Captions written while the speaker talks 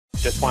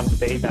just want to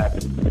say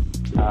that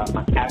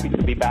I'm happy to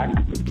be back.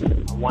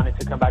 I wanted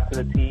to come back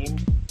to the team.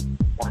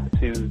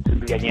 Wanted to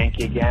be a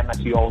Yankee again.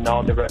 As you all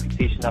know, the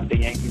reputation of the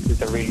Yankees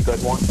is a really good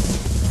one.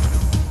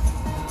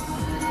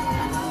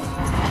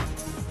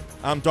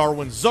 I'm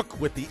Darwin Zook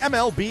with the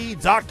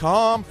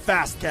MLB.com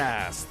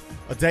FastCast.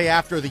 A day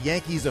after the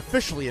Yankees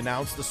officially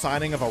announced the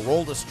signing of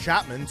Aroldis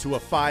Chapman to a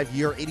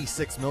 5-year,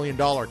 $86 million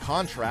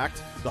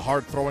contract, the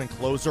hard-throwing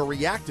closer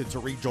reacted to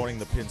rejoining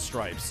the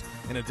Pinstripes.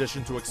 In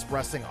addition to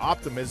expressing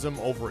optimism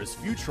over his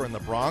future in the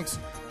Bronx,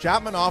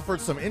 Chapman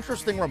offered some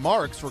interesting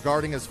remarks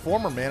regarding his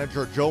former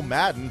manager Joe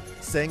Maddon,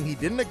 saying he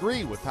didn't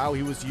agree with how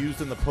he was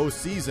used in the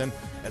postseason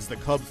as the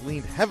Cubs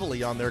leaned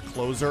heavily on their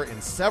closer in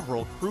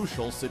several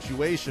crucial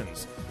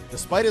situations.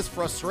 Despite his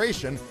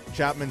frustration,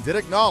 Chapman did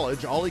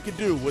acknowledge all he could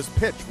do was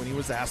pitch when he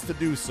was asked to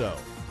do so.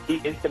 He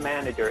is the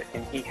manager,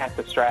 and he has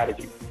the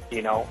strategy.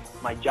 You know,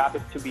 my job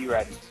is to be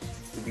ready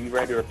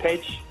to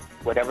pitch,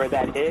 whatever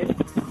that is,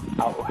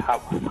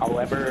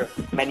 however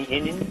many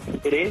innings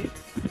it is,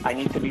 I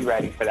need to be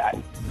ready for that.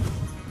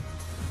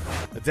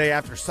 A day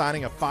after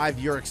signing a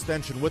 5-year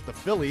extension with the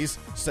Phillies,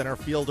 center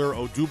fielder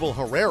Odubel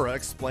Herrera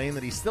explained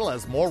that he still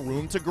has more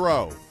room to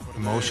grow.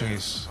 Emotion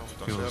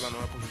feels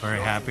very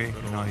happy.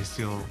 You know, he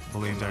still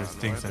believes there's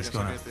things that's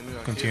going to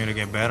continue to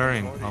get better,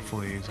 and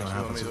hopefully he's going to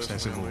have a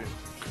successful.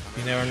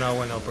 You never know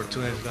when the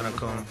opportunity is going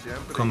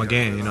to come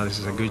again. You know, this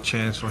is a good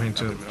chance for him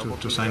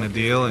to sign a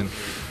deal, and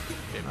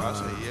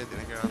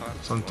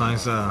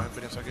sometimes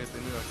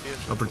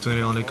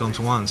opportunity only comes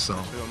once,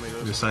 so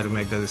we decided to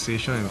make that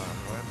decision and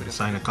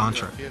sign a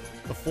contract.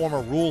 The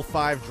former Rule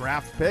 5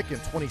 draft pick and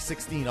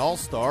 2016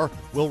 All-Star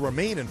will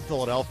remain in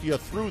Philadelphia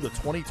through the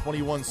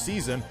 2021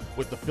 season,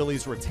 with the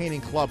Phillies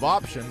retaining club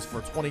options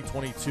for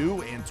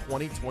 2022 and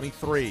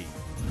 2023.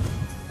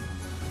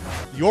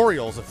 The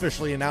Orioles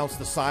officially announced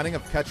the signing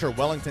of catcher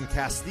Wellington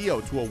Castillo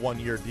to a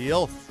 1-year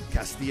deal.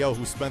 Castillo,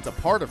 who spent a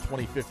part of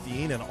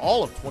 2015 and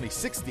all of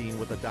 2016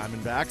 with the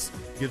Diamondbacks,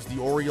 gives the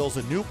Orioles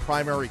a new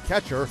primary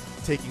catcher,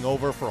 taking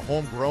over for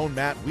homegrown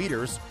Matt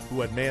Wieters,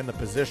 who had manned the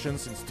position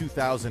since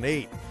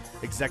 2008.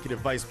 Executive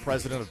Vice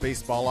President of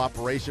Baseball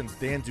Operations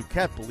Dan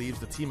Duquette believes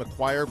the team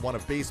acquired one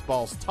of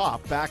baseball's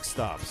top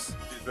backstops.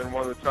 He's been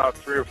one of the top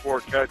 3 or 4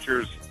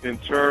 catchers in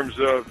terms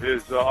of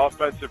his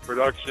offensive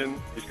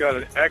production. He's got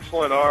an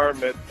excellent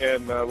arm,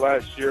 and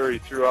last year he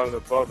threw out an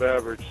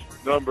above-average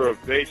number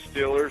of base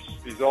stealers.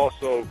 He's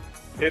also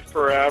hit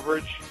for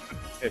average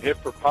and hit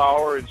for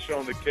power and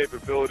shown the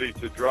capability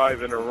to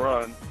drive in a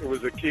run. It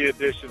was a key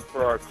addition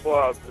for our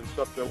club and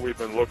something we've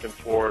been looking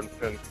for,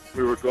 and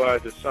we were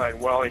glad to sign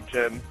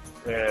Wellington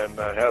and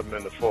have him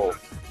in the fold.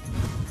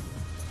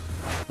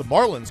 The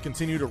Marlins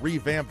continue to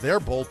revamp their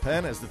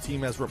bullpen as the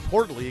team has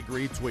reportedly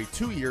agreed to a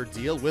 2-year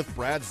deal with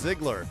Brad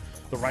Ziegler.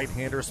 The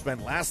right-hander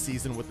spent last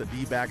season with the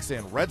D-backs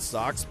and Red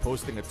Sox,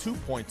 posting a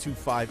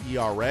 2.25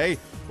 ERA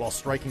while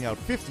striking out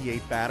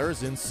 58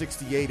 batters in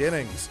 68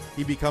 innings.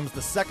 He becomes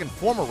the second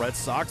former Red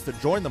Sox to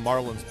join the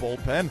Marlins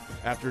bullpen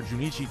after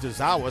Junichi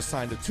Tozawa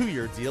signed a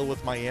 2-year deal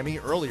with Miami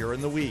earlier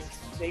in the week.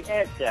 They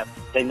add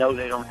depth. They know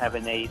they don't have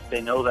an ace.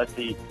 They know that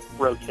the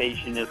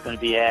rotation is going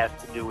to be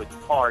asked to do its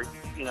part.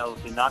 You know,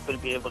 if you're not going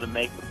to be able to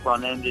make the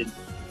front end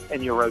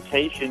in your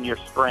rotation, your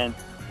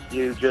strength,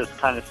 you just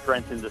kind of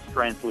strengthen the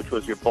strength, which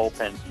was your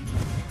bullpen.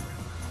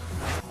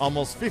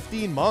 Almost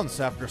 15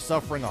 months after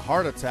suffering a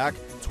heart attack,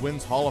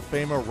 Twins Hall of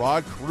Famer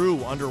Rod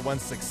Carew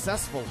underwent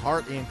successful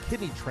heart and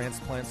kidney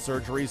transplant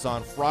surgeries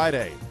on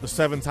Friday. The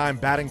 7-time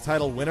batting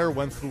title winner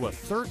went through a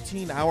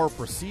 13-hour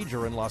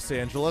procedure in Los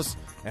Angeles,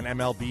 and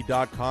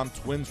MLB.com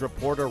Twins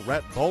reporter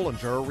Rhett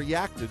Bollinger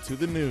reacted to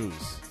the news.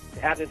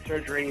 To have this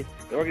surgery,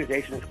 the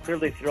organization is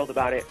clearly thrilled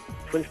about it.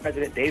 Twins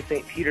president Dave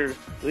St. Peter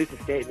released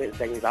a statement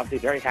saying he's obviously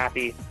very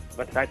happy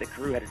about the fact that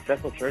Carew had a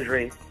successful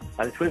surgery.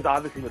 The Twins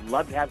obviously would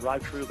love to have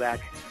Rod Carew back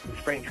in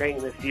spring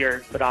training this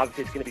year, but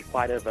obviously it's going to be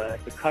quite a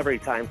recovery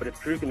time. But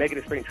if Carew can make it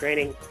to spring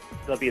training,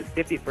 it'll be his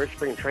 51st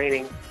spring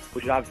training,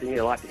 which would obviously mean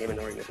a lot to him and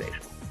the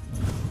organization.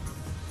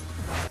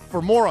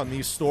 For more on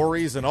these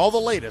stories and all the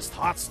latest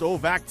hot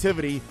stove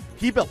activity,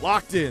 keep it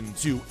locked in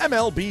to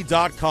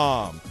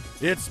MLB.com.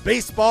 It's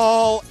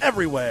baseball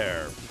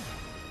everywhere.